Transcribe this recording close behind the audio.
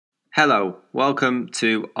Hello, welcome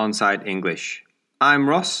to Onside English. I'm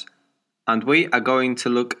Ross, and we are going to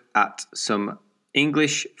look at some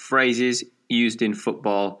English phrases used in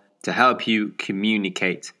football to help you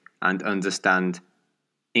communicate and understand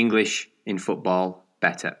English in football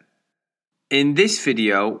better. In this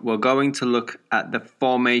video, we're going to look at the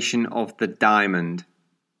formation of the diamond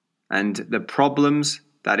and the problems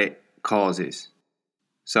that it causes.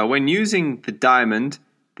 So when using the diamond,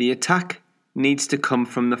 the attack needs to come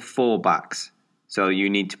from the fullbacks, so you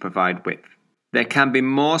need to provide width. There can be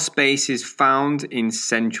more spaces found in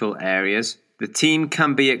central areas. The team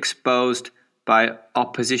can be exposed by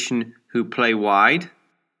opposition who play wide.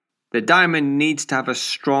 The diamond needs to have a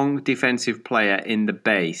strong defensive player in the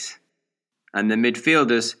base, and the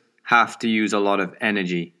midfielders have to use a lot of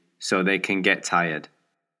energy so they can get tired.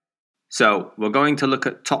 So we're going to look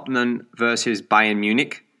at Tottenham versus Bayern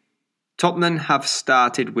Munich. Tottenham have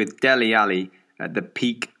started with Dele Alli at the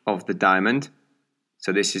peak of the diamond,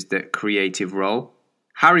 so this is the creative role.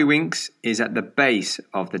 Harry Winks is at the base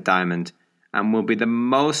of the diamond and will be the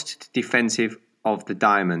most defensive of the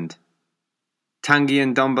diamond.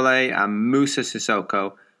 Tanguy Ndombele and Moussa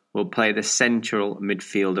Sissoko will play the central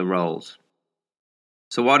midfielder roles.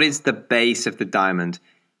 So what is the base of the diamond?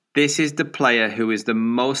 This is the player who is the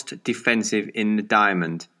most defensive in the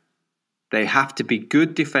diamond. They have to be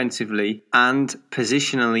good defensively and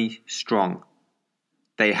positionally strong.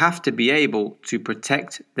 They have to be able to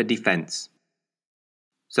protect the defence.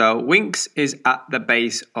 So Winks is at the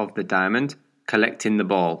base of the diamond, collecting the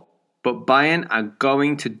ball. But Bayern are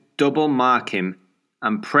going to double mark him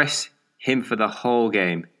and press him for the whole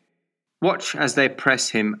game. Watch as they press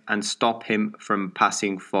him and stop him from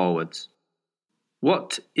passing forwards.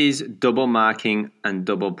 What is double marking and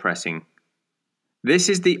double pressing? This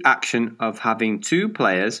is the action of having two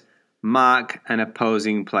players mark an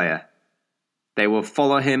opposing player. They will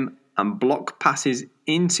follow him and block passes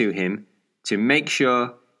into him to make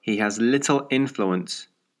sure he has little influence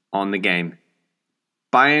on the game.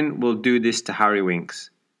 Bayern will do this to Harry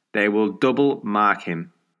Winks. They will double mark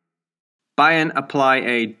him. Bayern apply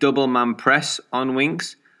a double man press on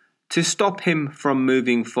Winks to stop him from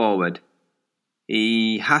moving forward.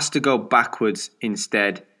 He has to go backwards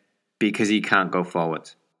instead because he can't go forward.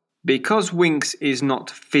 Because Winks is not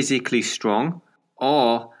physically strong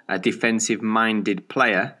or a defensive-minded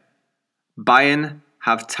player, Bayern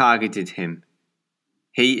have targeted him.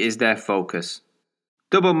 He is their focus.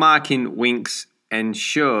 Double marking Winks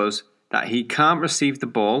ensures that he can't receive the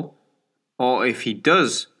ball, or if he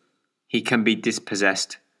does, he can be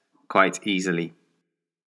dispossessed quite easily.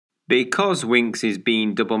 Because Winks is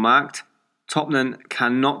being double marked, Tottenham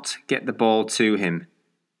cannot get the ball to him.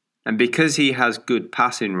 And because he has good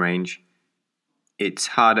passing range, it's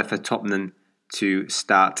harder for Tottenham to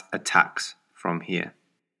start attacks from here.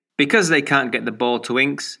 Because they can't get the ball to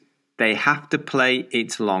Winks, they have to play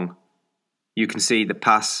it long. You can see the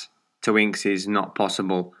pass to Winks is not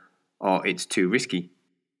possible or it's too risky.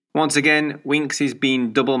 Once again, Winks is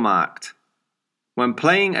being double marked. When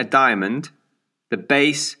playing a diamond, the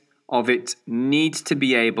base of it needs to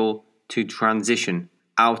be able to transition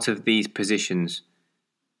out of these positions,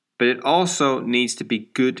 but it also needs to be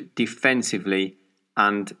good defensively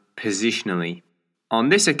and positionally. On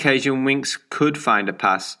this occasion, Winks could find a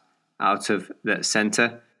pass out of the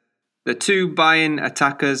centre. The two Bayern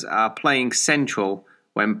attackers are playing central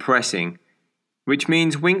when pressing, which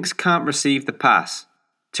means Winks can't receive the pass.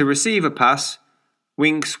 To receive a pass,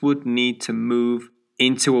 Winks would need to move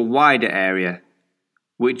into a wider area,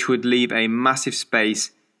 which would leave a massive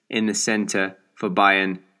space in the centre for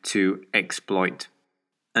Bayern to exploit.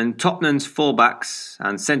 And Tottenham's fullbacks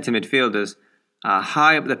and centre midfielders are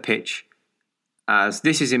high up the pitch, as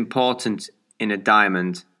this is important in a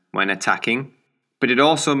diamond when attacking, but it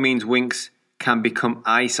also means Winks can become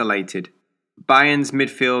isolated. Bayern's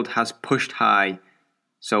midfield has pushed high,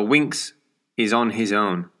 so Winks is on his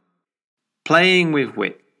own. Playing with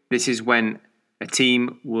width. This is when a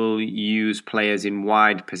team will use players in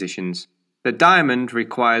wide positions. The diamond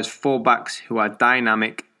requires fullbacks who are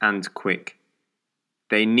dynamic and quick.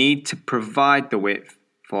 They need to provide the width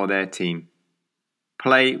for their team.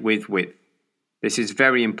 Play with width. This is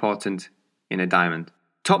very important in a diamond.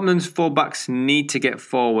 Tottenham's fullbacks need to get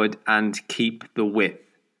forward and keep the width,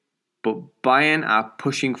 but Bayern are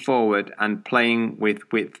pushing forward and playing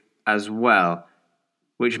with width as well,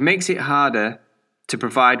 which makes it harder to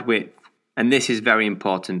provide width, and this is very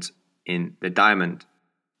important in the diamond.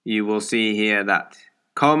 You will see here that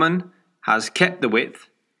Coman has kept the width,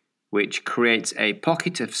 which creates a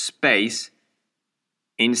pocket of space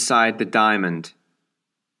inside the diamond.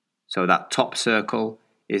 So that top circle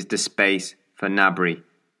is the space for Gnabry.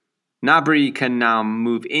 Gnabry can now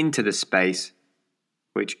move into the space,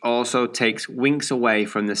 which also takes Winks away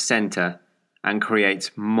from the centre and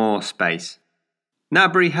creates more space.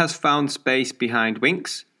 Gnabry has found space behind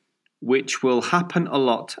Winks, which will happen a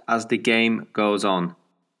lot as the game goes on.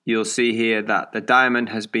 You'll see here that the diamond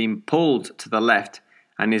has been pulled to the left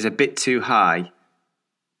and is a bit too high.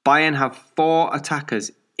 Bayern have 4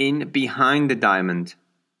 attackers in behind the diamond.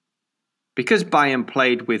 Because Bayern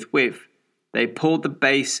played with width, they pulled the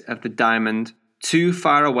base of the diamond too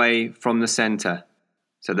far away from the centre.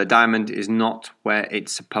 So the diamond is not where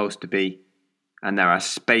it's supposed to be, and there are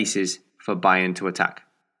spaces for Bayern to attack.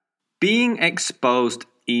 Being exposed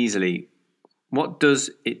easily. What does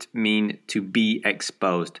it mean to be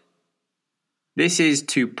exposed? This is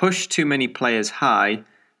to push too many players high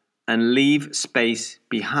and leave space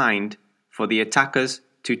behind for the attackers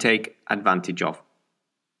to take advantage of.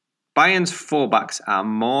 Bayern's fullbacks are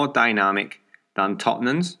more dynamic than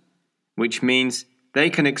Tottenham's, which means they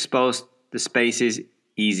can expose the spaces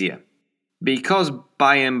easier. Because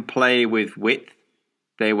Bayern play with width,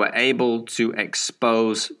 they were able to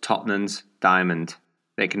expose Tottenham's diamond.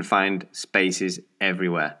 They can find spaces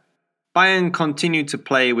everywhere. Bayern continue to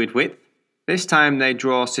play with width. This time they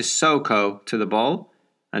draw Sissoko to the ball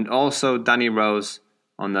and also Danny Rose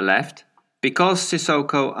on the left. Because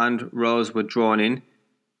Sissoko and Rose were drawn in,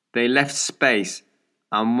 they left space,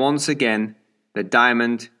 and once again the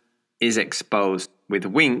diamond is exposed, with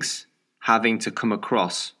Winks having to come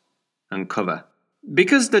across and cover.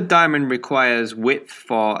 Because the diamond requires width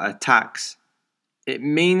for attacks, it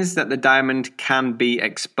means that the diamond can be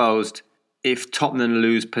exposed if Tottenham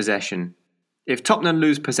lose possession. If Tottenham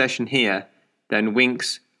lose possession here, then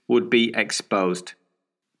Winks would be exposed.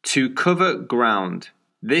 To cover ground.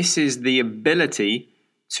 This is the ability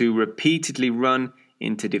to repeatedly run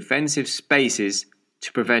into defensive spaces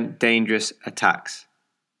to prevent dangerous attacks.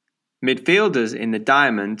 Midfielders in the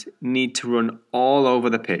diamond need to run all over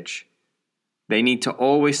the pitch. They need to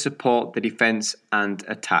always support the defence and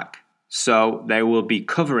attack, so they will be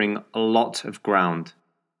covering a lot of ground.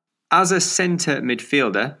 As a centre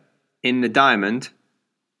midfielder in the diamond,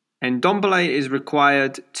 Ndombele is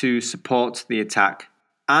required to support the attack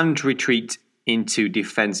and retreat into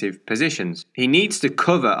defensive positions. He needs to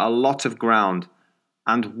cover a lot of ground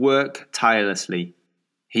and work tirelessly.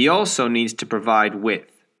 He also needs to provide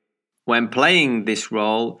width. When playing this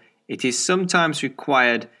role, it is sometimes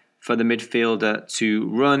required for the midfielder to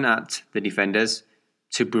run at the defenders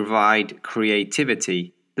to provide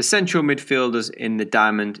creativity. The central midfielders in the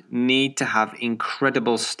diamond need to have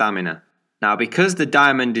incredible stamina. Now, because the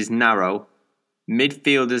diamond is narrow,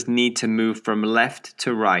 midfielders need to move from left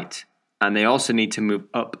to right, and they also need to move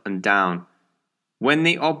up and down. When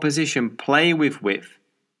the opposition play with width,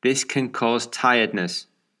 this can cause tiredness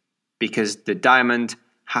because the diamond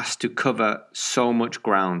has to cover so much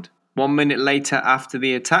ground. 1 minute later after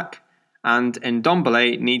the attack, and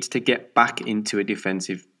Ndombele needs to get back into a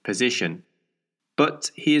defensive position. But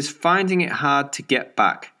he is finding it hard to get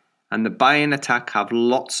back, and the Bayern attack have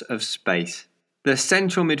lots of space. The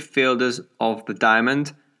central midfielders of the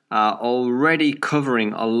diamond are already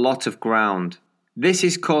covering a lot of ground. This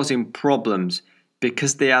is causing problems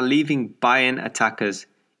because they are leaving Bayern attackers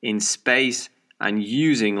in space and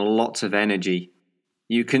using lots of energy.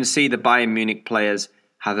 You can see the Bayern Munich players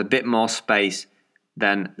have a bit more space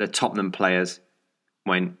than the Tottenham players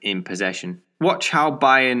when in possession. Watch how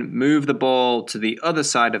Bayern move the ball to the other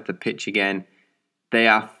side of the pitch again. They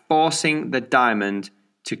are forcing the diamond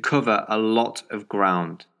to cover a lot of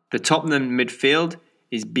ground. The Tottenham midfield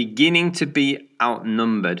is beginning to be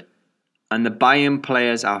outnumbered, and the Bayern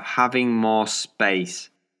players are having more space.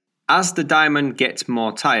 As the diamond gets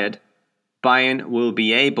more tired, Bayern will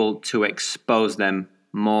be able to expose them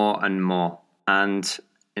more and more. And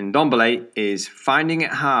Ndombele is finding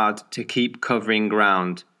it hard to keep covering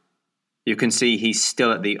ground. You can see he's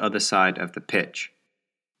still at the other side of the pitch.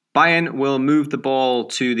 Bayern will move the ball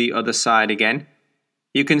to the other side again.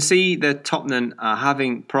 You can see that Tottenham are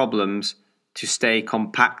having problems to stay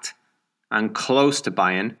compact and close to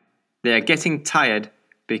Bayern. They are getting tired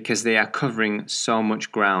because they are covering so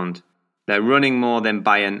much ground. They're running more than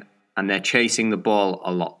Bayern and they're chasing the ball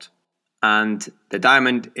a lot. And the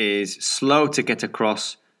diamond is slow to get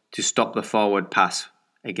across to stop the forward pass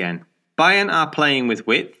again. Bayern are playing with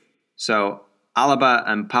width, so Alaba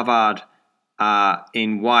and Pavard are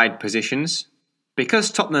in wide positions.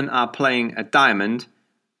 Because Tottenham are playing a diamond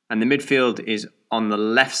and the midfield is on the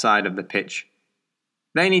left side of the pitch,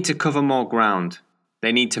 they need to cover more ground.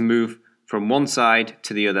 They need to move from one side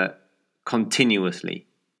to the other continuously.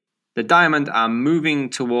 The diamond are moving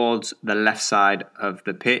towards the left side of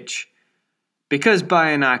the pitch, Because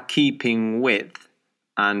Bayern are keeping width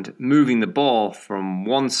and moving the ball from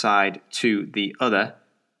one side to the other,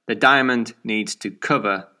 the diamond needs to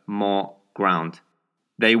cover more ground.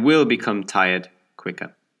 They will become tired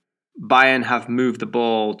quicker. Bayern have moved the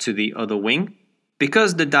ball to the other wing.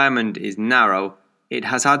 Because the diamond is narrow, it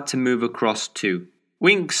has had to move across too.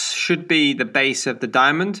 Winks should be the base of the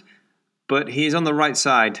diamond, but he is on the right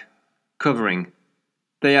side, covering.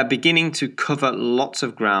 They are beginning to cover lots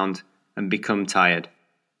of ground and become tired.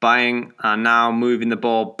 Bayern are now moving the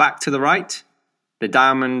ball back to the right. The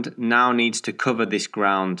diamond now needs to cover this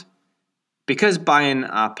ground. Because Bayern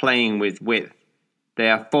are playing with width, they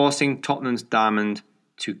are forcing Tottenham's diamond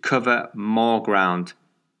to cover more ground.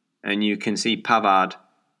 And you can see Pavard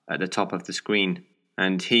at the top of the screen.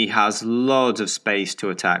 And he has loads of space to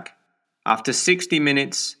attack. After 60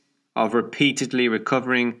 minutes of repeatedly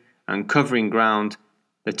recovering and covering ground,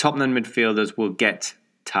 the Tottenham midfielders will get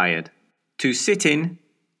tired. To sit in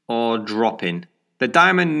or drop in. The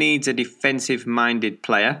diamond needs a defensive-minded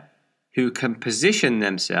player who can position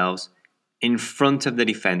themselves in front of the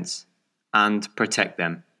defence and protect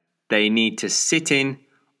them. They need to sit in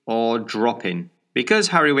or drop in. Because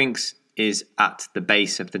Harry Winks is at the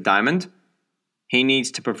base of the diamond, he needs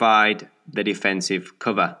to provide the defensive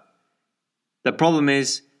cover. The problem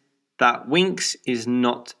is that Winks is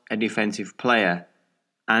not a defensive player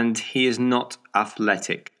and he is not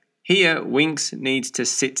athletic. Here, Winks needs to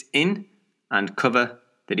sit in and cover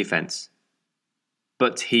the defence.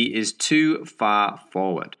 But he is too far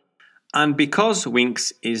forward. And because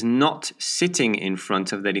Winks is not sitting in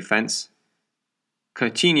front of the defence,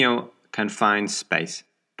 Coutinho can find space.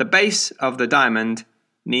 The base of the diamond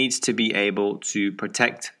needs to be able to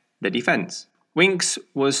protect the defence. Winks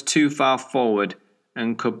was too far forward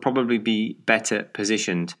and could probably be better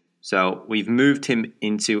positioned. So we've moved him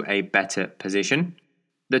into a better position.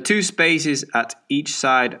 The two spaces at each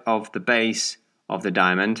side of the base of the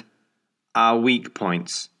diamond are weak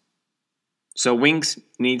points. So Winks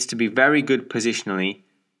needs to be very good positionally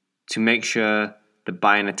to make sure the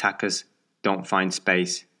Bayern attackers don't find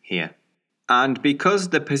space here. And because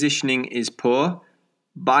the positioning is poor,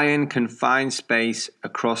 Bayern can find space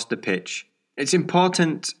across the pitch. It's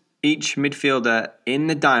important each midfielder in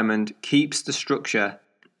the diamond keeps the structure.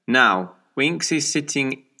 Now, Winks is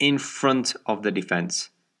sitting in front of the defence.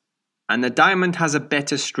 And the diamond has a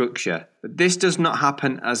better structure. But this does not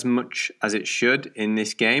happen as much as it should in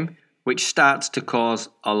this game, which starts to cause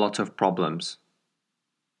a lot of problems.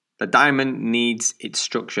 The diamond needs its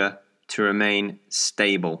structure to remain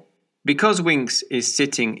stable. Because Winks is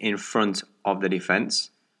sitting in front of the defence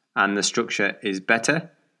and the structure is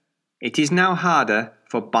better, it is now harder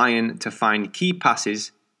for Bayern to find key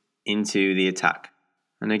passes into the attack.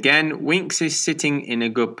 And again, Winks is sitting in a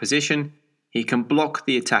good position. He can block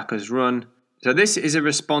the attacker's run. So this is a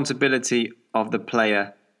responsibility of the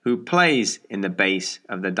player who plays in the base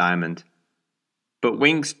of the diamond. But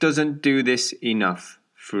Winks doesn't do this enough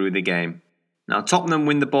through the game. Now Tottenham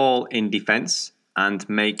win the ball in defence and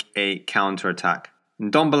make a counter-attack.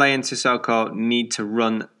 Ndombele and Sissoko need to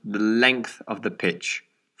run the length of the pitch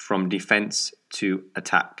from defence to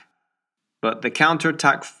attack. But the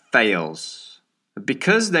counter-attack fails.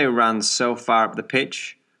 Because they ran so far up the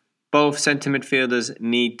pitch, both centre midfielders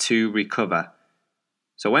need to recover.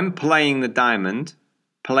 So when playing the diamond,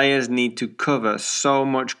 players need to cover so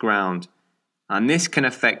much ground, and this can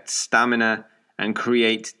affect stamina and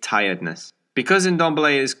create tiredness. Because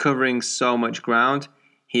Ndombele is covering so much ground,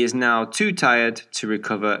 he is now too tired to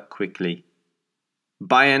recover quickly.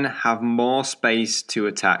 Bayern have more space to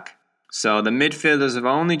attack, so the midfielders have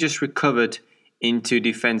only just recovered into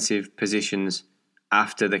defensive positions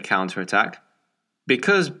after the counter-attack.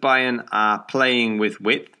 Because Bayern are playing with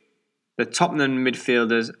width, the Tottenham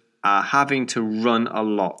midfielders are having to run a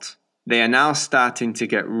lot. They are now starting to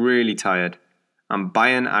get really tired, and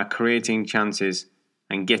Bayern are creating chances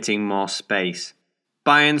and getting more space.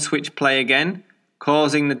 Bayern switch play again,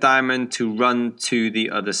 causing the diamond to run to the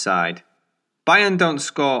other side. Bayern don't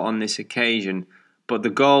score on this occasion, but the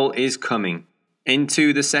goal is coming.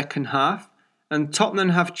 Into the second half, and Tottenham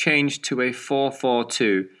have changed to a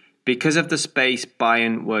 4-4-2 because of the space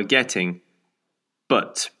Bayern were getting.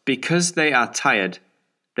 But because they are tired,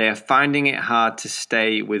 they are finding it hard to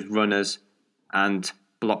stay with runners and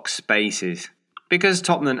block spaces. Because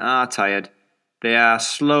Tottenham are tired, they are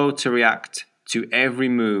slow to react to every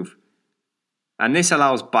move, and this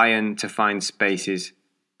allows Bayern to find spaces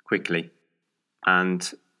quickly,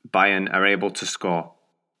 and Bayern are able to score.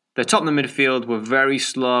 The Tottenham midfield were very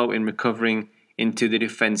slow in recovering into the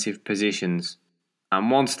defensive positions, and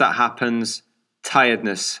once that happens,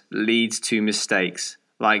 tiredness leads to mistakes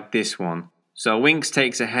like this one. So Winks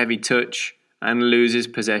takes a heavy touch and loses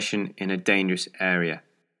possession in a dangerous area.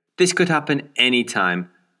 This could happen any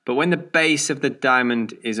time, but when the base of the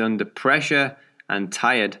diamond is under pressure and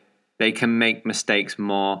tired, they can make mistakes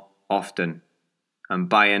more often, and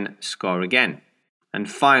Bayern score again. And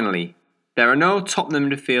finally, there are no Tottenham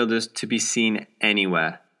midfielders to be seen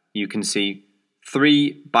anywhere. You can see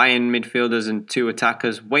 3 Bayern midfielders and 2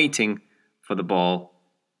 attackers waiting for the ball,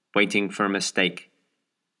 waiting for a mistake.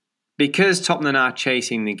 Because Tottenham are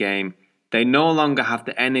chasing the game, they no longer have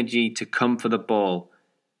the energy to come for the ball,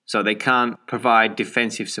 so they can't provide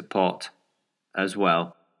defensive support as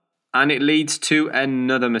well. And it leads to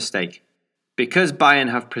another mistake. Because Bayern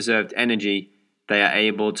have preserved energy, they are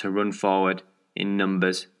able to run forward in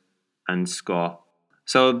numbers and score.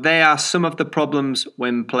 So they are some of the problems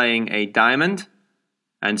when playing a diamond,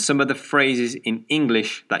 and some of the phrases in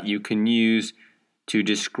English that you can use to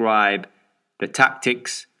describe the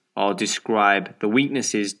tactics or describe the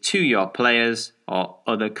weaknesses to your players or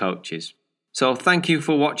other coaches. So thank you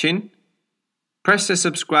for watching. Press the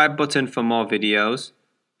subscribe button for more videos,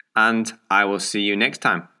 and I will see you next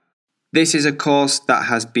time. This is a course that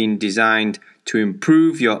has been designed to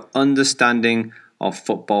improve your understanding of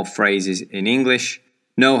football phrases in English,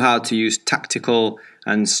 know how to use tactical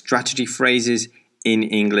and strategy phrases in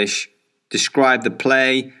English, describe the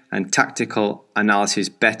play and tactical analysis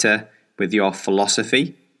better with your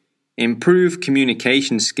philosophy, improve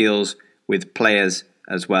communication skills with players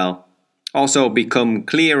as well, also become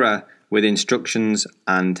clearer with instructions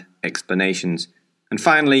and explanations, and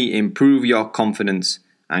finally improve your confidence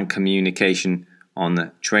and communication on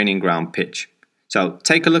the training ground pitch. So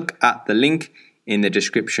take a look at the link in the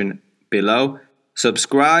description below,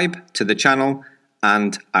 subscribe to the channel,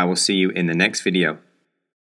 and I will see you in the next video.